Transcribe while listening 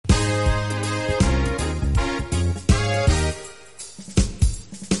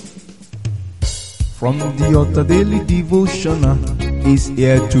From the altar daily devotional is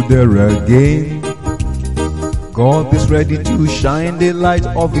here to there again. God is ready to shine the light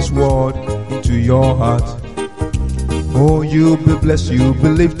of His word into your heart. Oh, you'll be blessed, you'll be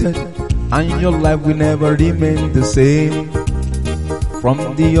lifted, and your life will never remain the same.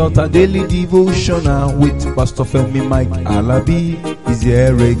 From the altar daily devotional with Pastor Femi Mike Alabi is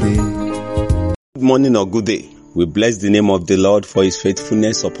here again. Good morning or good day. We bless the name of the Lord for His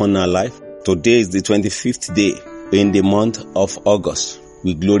faithfulness upon our life. Today is the 25th day in the month of August.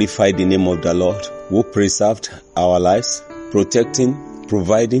 We glorify the name of the Lord who preserved our lives, protecting,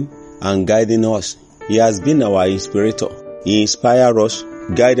 providing, and guiding us. He has been our inspirator. He inspired us,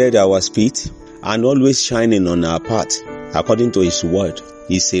 guided our feet, and always shining on our path. According to His word,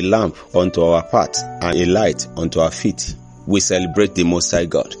 He is a lamp unto our path and a light unto our feet. We celebrate the Most High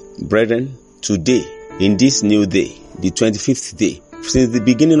God. Brethren, today, in this new day, the 25th day, since the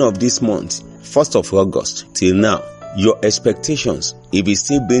beginning of this month, 1st of August, till now, your expectations, if it's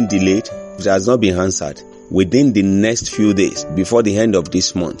still been delayed, if it has not been answered, within the next few days, before the end of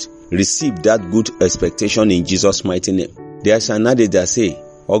this month, receive that good expectation in Jesus' mighty name. There is an adage that say,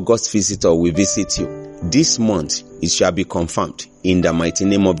 August visitor will visit you. This month, it shall be confirmed in the mighty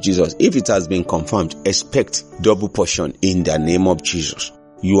name of Jesus. If it has been confirmed, expect double portion in the name of Jesus.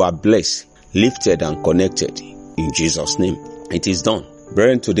 You are blessed, lifted, and connected in Jesus' name. It is done.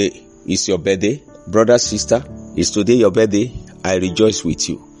 Brethren, today is your birthday. Brother, sister, is today your birthday? I rejoice with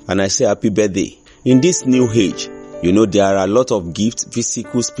you. And I say happy birthday. In this new age, there are a lot of gifts,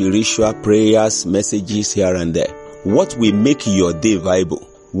 physical, spiritual, prayers, messages here and there. What will make your day viable?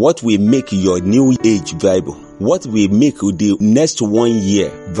 What will make your new age viable? What will make the next 1 year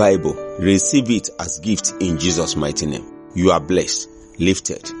viable? Receive it as gift in Jesus' mighty name. You are blessed,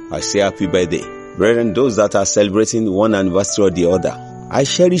 lifted. I say happy birthday. Brethren, those that are celebrating one anniversary or the other, I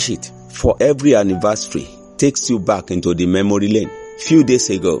cherish it. For every anniversary takes you back into the memory lane. Few days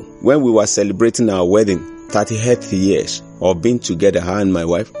ago, when we were celebrating our wedding, 38th years of being together, I and my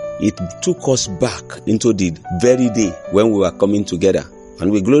wife, it took us back into the very day when we were coming together.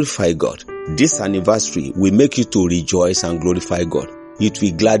 And we glorify God. This anniversary will make you to rejoice and glorify God. It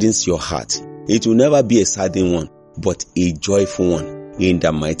will gladden your heart. It will never be a sadden one, but a joyful one in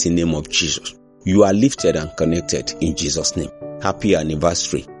the mighty name of Jesus. You are lifted and connected in Jesus' name. Happy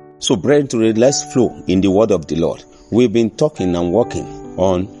anniversary. So, brethren, today let's flow in the word of the Lord. We've been talking and working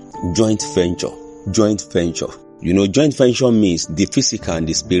on joint venture. Joint venture. Joint venture means the physical and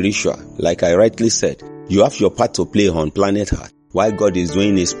the spiritual. Like I rightly said, you have your part to play on planet Earth, while God is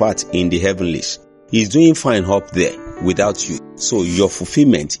doing His part in the heavenlies. He's doing fine up there without you. So your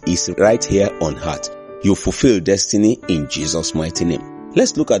fulfillment is right here on earth. You fulfill destiny in Jesus' mighty name.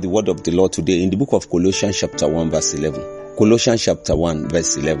 Let's look at the word of the Lord today in the book of Colossians chapter 1 verse 11. Colossians chapter 1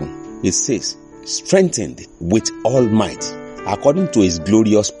 verse 11. It says, strengthened with all might, according to His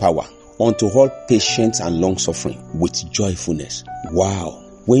glorious power, unto all patience and long suffering with joyfulness. Wow.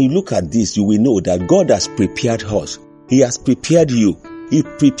 When you look at this, you will know that God has prepared us. He has prepared you. He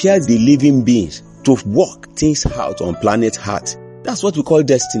prepares the living beings to work things out on planet Earth. That's what we call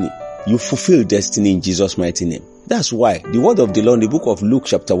destiny. You fulfill destiny in Jesus' mighty name. That's why the word of the Lord in the book of Luke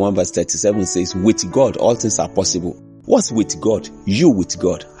chapter 1 verse 37 says, with God all things are possible. What's with God? You with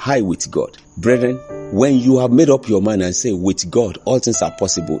God. I with God. Brethren, when you have made up your mind and say, with God all things are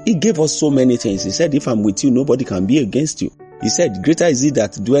possible, He gave us so many things. He said, if I'm with you, nobody can be against you. He said, greater is He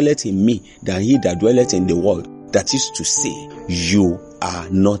that dwelleth in me than he that dwelleth in the world. That is to say, you are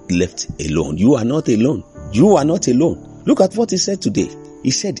not left alone. You are not alone. You are not alone. Look at what He said today.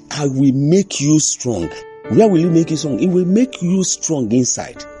 He said, I will make you strong. Where will He make you strong? He will make you strong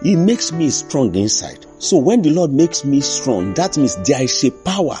inside. He makes me strong inside. So when the Lord makes me strong, that means there is a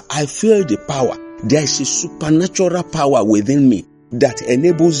power. I feel the power. There is a supernatural power within me that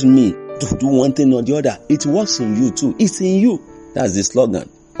enables me to do one thing or the other. It works in you too. It's in you. That's the slogan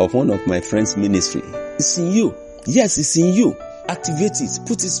of one of my friends' ministry. It's in you. Yes, it's in you. Activate it.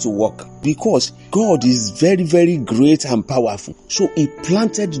 Put it to work. Because God is very, very great and powerful. So He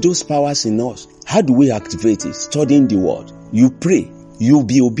planted those powers in us. How do we activate it? Studying the word. You pray. You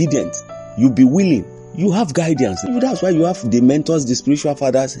be obedient. You be willing. You have guidance. That's why you have the mentors, the spiritual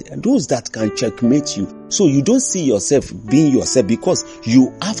fathers, those that can checkmate you. So you don't see yourself being yourself, because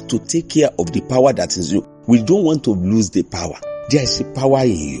you have to take care of the power that is you. We don't want to lose the power. There is a power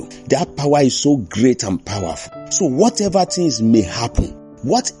in you. That power is so great and powerful. So whatever things may happen,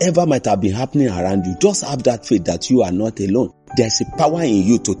 whatever might have been happening around you, just have that faith that you are not alone. There is a power in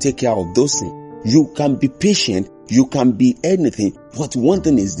you to take care of those things. You can be patient. You can be anything. But one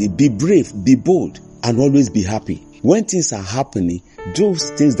thing is, be brave, be bold. and always be happy. When things are happening, those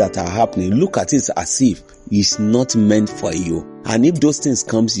things that are happening, look at it as if it's not meant for you. And if those things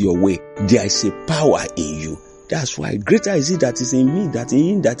comes your way, there is a power in you. That's why greater is it that is in me than in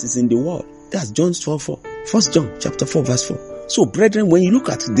him that is in the world. That's John 4:4. 1 John chapter 4 verse 4. So brethren, when you look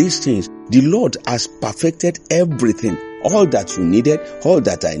at these things, the Lord has perfected everything. All that you needed, all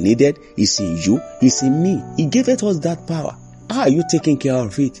that I needed is in you, is in me. He gave us that power. How are you taking care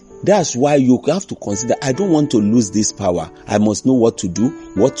of it? That's why you have to consider, I don't want to lose this power. I must know what to do,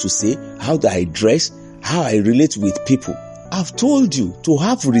 what to say, how do I dress, how I relate with people. I've told you, to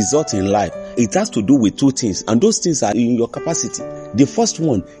have results in life, it has to do with two things, and those things are in your capacity. The first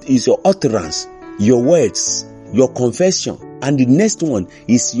one is your utterance, your words, your confession, and the next one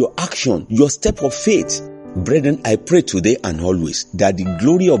is your action, your step of faith. Brethren, I pray today and always that the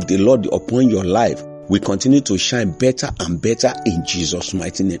glory of the Lord upon your life will continue to shine better and better in Jesus'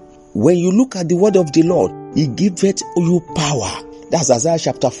 mighty name. When you look at the word of the Lord, He giveth you power. That's Isaiah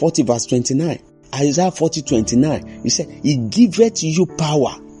chapter 40 verse 29. Isaiah 40:29. He said, He giveth you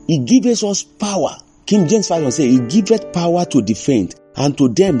power. He giveth us power. King James Version says, He giveth power to the faint, and to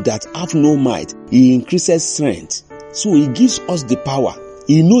them that have no might, He increases strength. So He gives us the power.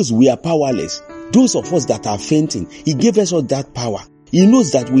 He knows we are powerless. Those of us that are fainting, He gave us all that power. He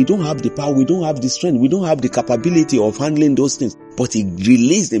knows that we don't have the power, we don't have the strength, we don't have the capability of handling those things, but He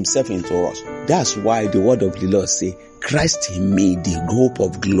released Himself into us. That's why the word of the Lord say, Christ in me, the hope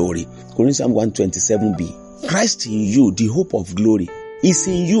of glory. Corinthians 1:27b. Christ in you, the hope of glory, is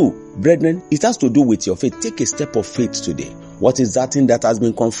in you. Brethren, it has to do with your faith. Take a step of faith today. What is that thing that has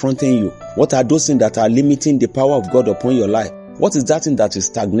been confronting you? What are those things that are limiting the power of God upon your life? What is that thing that is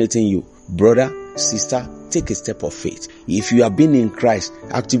stagnating you? Brother, sister, take a step of faith. If you have been in Christ,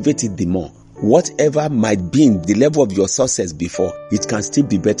 activate it the more. Whatever might be in the level of your success before, it can still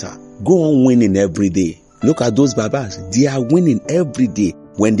be better. Go on winning every day. Look at those babas. They are winning every day.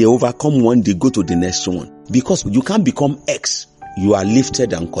 When they overcome one, they go to the next one. Because you can't become X. You are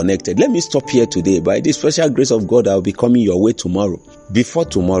lifted and connected. Let me stop here today. By the special grace of God, I will be coming your way tomorrow. Before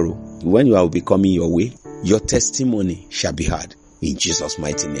tomorrow, when you will be coming your way, your testimony shall be heard. In Jesus'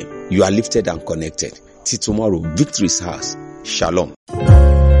 mighty name. You are lifted and connected. Till tomorrow, victory is ours. Shalom.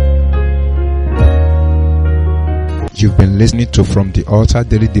 You've been listening to From the Altar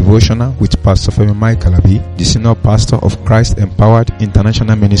Daily Devotional with Pastor Femi Kalabi, the Senior Pastor of Christ Empowered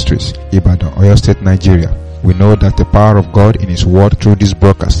International Ministries, Ibadan, Oyo State, Nigeria. We know that the power of God in His Word through this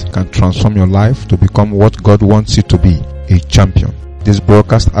broadcast can transform your life to become what God wants you to be, a champion. This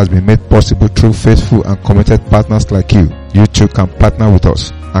broadcast has been made possible through faithful and committed partners like you. You too can partner with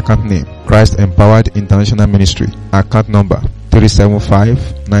us. Account name, Christ Empowered International Ministry. Account number,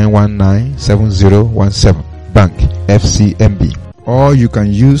 375-919-7017. Bank, FCMB. Or you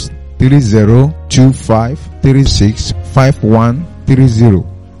can use 3025365130.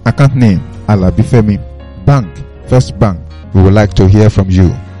 Account name, Alabifemi. Bank, First Bank. We would like to hear from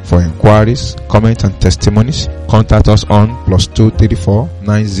you. For inquiries, comments and testimonies, contact us on +234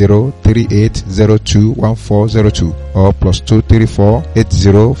 9038021402 or +234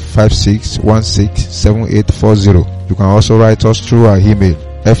 8056167840. You can also write us through our email,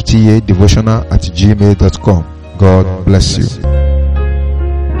 ftadevotional@gmail.com. God bless you.